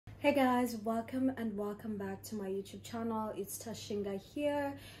Hey guys, welcome back to my YouTube channel. It's Tashinga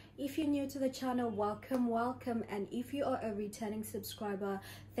here. If you're new to the channel, welcome, and if you are a returning subscriber,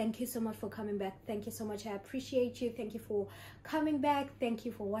 thank you so much for coming back. Thank you so much. I appreciate you. Thank you for coming back. Thank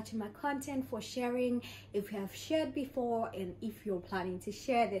you for watching my content, for sharing if you have shared before, and if you're planning to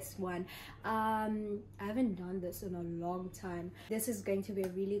share this one. I haven't done this in a long time. This is going to be a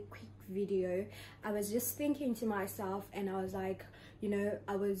really quick video. I was just thinking to myself, and I was like,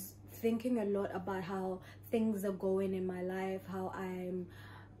 I was thinking a lot about how things are going in my life, how I'm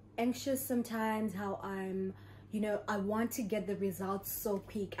anxious sometimes, how I'm, I want to get the results so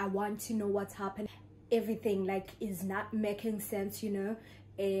quick. I want to know what's happening. Everything is not making sense,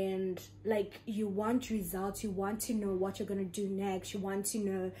 and you want results, you want to know what you're gonna do next, you want to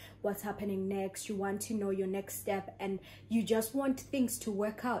know what's happening next, you want to know your next step, and you just want things to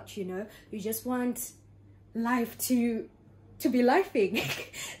work out, you just want life to be lifing.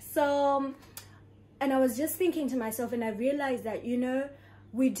 So, and I was just thinking to myself, and I realized that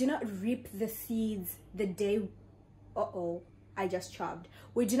we do not reap the seeds the day I just chopped.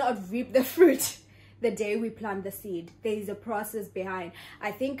 We do not reap the fruit the day we plant the seed. There is a process behind.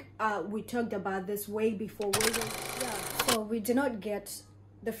 I think we talked about this way before. So we do not get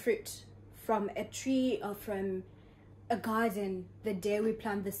the fruit from a tree or from a garden the day we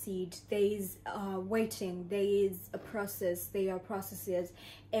plant the seed. There is waiting, there is a process, there are processes.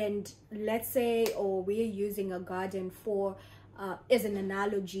 And let's say, or we're using a garden for as an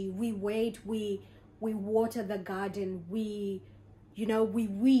analogy, we wait, we water the garden, we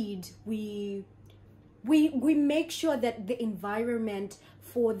weed, we make sure that the environment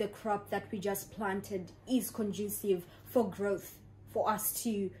for the crop that we just planted is conducive for growth, for us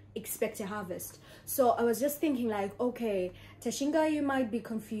to expect a harvest. So I was just thinking okay, Tashinga, you might be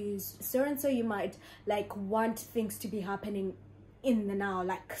confused, so and so, you might want things to be happening in the now,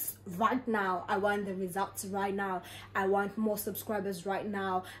 right now. I want the results right now. I want more subscribers right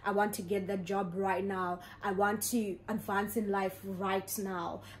now. I want to get that job right now. I want to advance in life right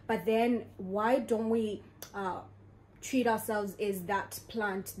now. But then why don't we treat ourselves as that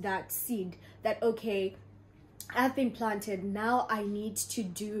plant, that seed, that okay, I've been planted, now I need to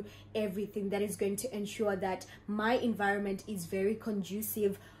do everything that is going to ensure that my environment is very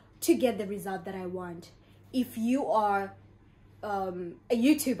conducive to get the result that I want. If you are a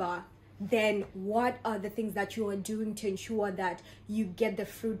YouTuber, then what are the things that you are doing to ensure that you get the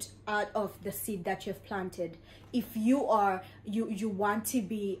fruit out of the seed that you've planted? If you are you want to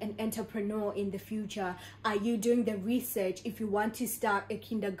be an entrepreneur in the future, are you doing the research? If you want to start a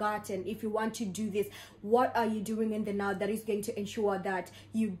kindergarten, if you want to do this, what are you doing in the now that is going to ensure that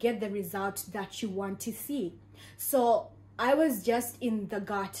you get the result that you want to see? So I was just in the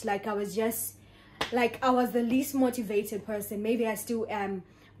gut, I was the least motivated person. Maybe I still am.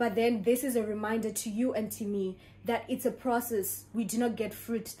 But then this is a reminder to you and to me that it's a process. We do not get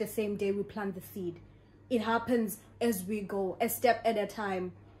fruit the same day we plant the seed. It happens as we go, a step at a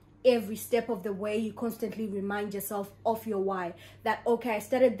time. Every step of the way, you constantly remind yourself of your why. That, okay, I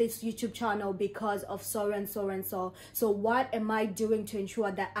started this YouTube channel because of so and so and so. So what am I doing to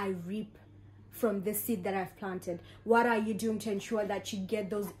ensure that I reap from this seed that I've planted? What are you doing to ensure that you get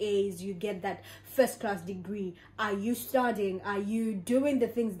those A's, you get that first-class degree? Are you studying? Are you doing the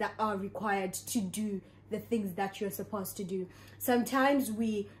things that are required to do the things that you're supposed to do? Sometimes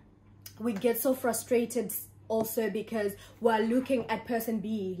we get so frustrated also because we're looking at person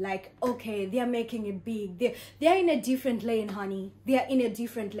B, okay, they're making it big, they're in a different lane, honey, they're in a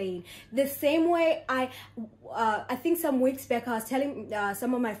different lane. The same way I think some weeks back I was telling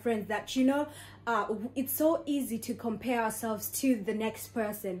some of my friends that it's so easy to compare ourselves to the next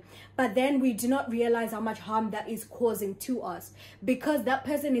person, but then we do not realize how much harm that is causing to us, because that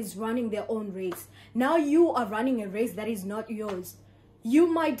person is running their own race. Now you are running a race that is not yours. You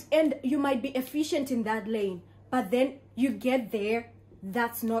might be efficient in that lane, but then you get there,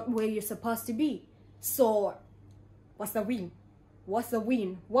 that's not where you're supposed to be. So what's the win? What's the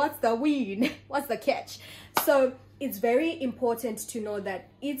win? What's the win? What's the catch? So it's very important to know that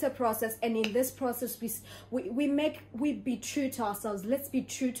it's a process, and in this process we be true to ourselves. Let's be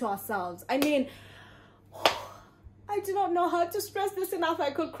true to ourselves. I mean, I do not know how to stress this enough. I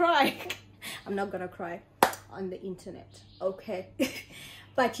could cry. I'm not gonna cry on the internet, okay?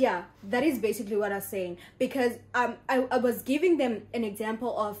 But yeah, that is basically what I was saying, because I was giving them an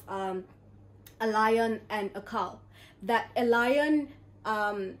example of a lion and a cow. That a lion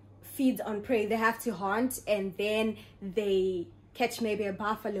feeds on prey. They have to hunt, and then they catch maybe a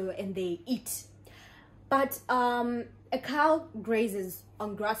buffalo and they eat. But a cow grazes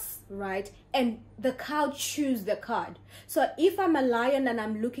on grass, right? And the cow chews the cud. So if I'm a lion and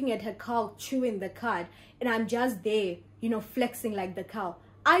I'm looking at a cow chewing the cud, and I'm just there, you know, flexing like the cow,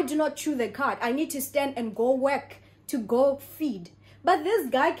 I do not chew the cud. I need to stand and go work to go feed. But this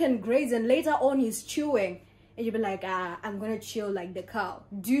guy can graze and later on he's chewing. And you'll be like, I'm gonna chill like the cow.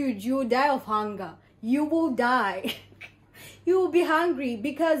 Dude, you'll die of hunger. You will die. You will be hungry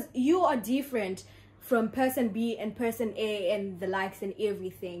because you are different from person B and person A and the likes and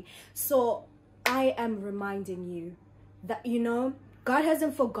everything. So I am reminding you that, you know, God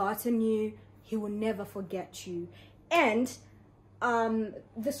hasn't forgotten you. He will never forget you. And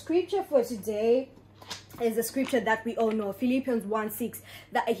the scripture for today is a scripture that we all know, Philippians 1:6,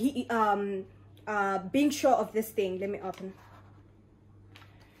 that he being sure of this thing, let me open,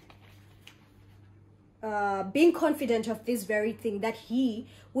 being confident of this very thing, that he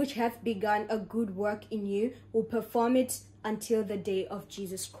which hath begun a good work in you will perform it until the day of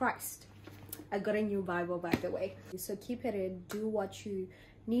Jesus Christ. I got a new Bible, by the way. So keep at it, do what you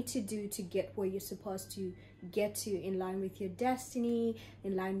need to do to get where you're supposed to get to, in line with your destiny,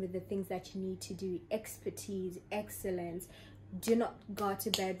 in line with the things that you need to do, expertise, excellence. Do not go to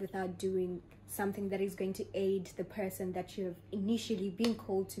bed without doing something that is going to aid the person that you have initially been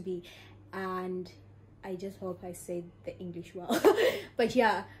called to be. And I just hope I said the English well. But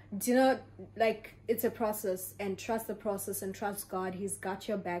yeah, do not, like, it's a process, and trust the process and trust God. He's got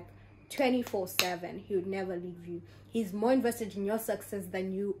your back 24/7. He would never leave you. He's more invested in your success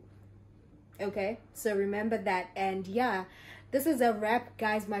than you. Okay, so remember that. And yeah, this is a wrap,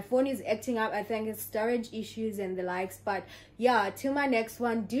 guys. My phone is acting up. I think it's storage issues and the likes. But yeah, till my next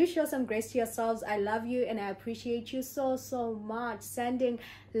one, do show some grace to yourselves. I love you and I appreciate you so much. Sending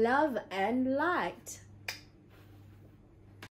love and light.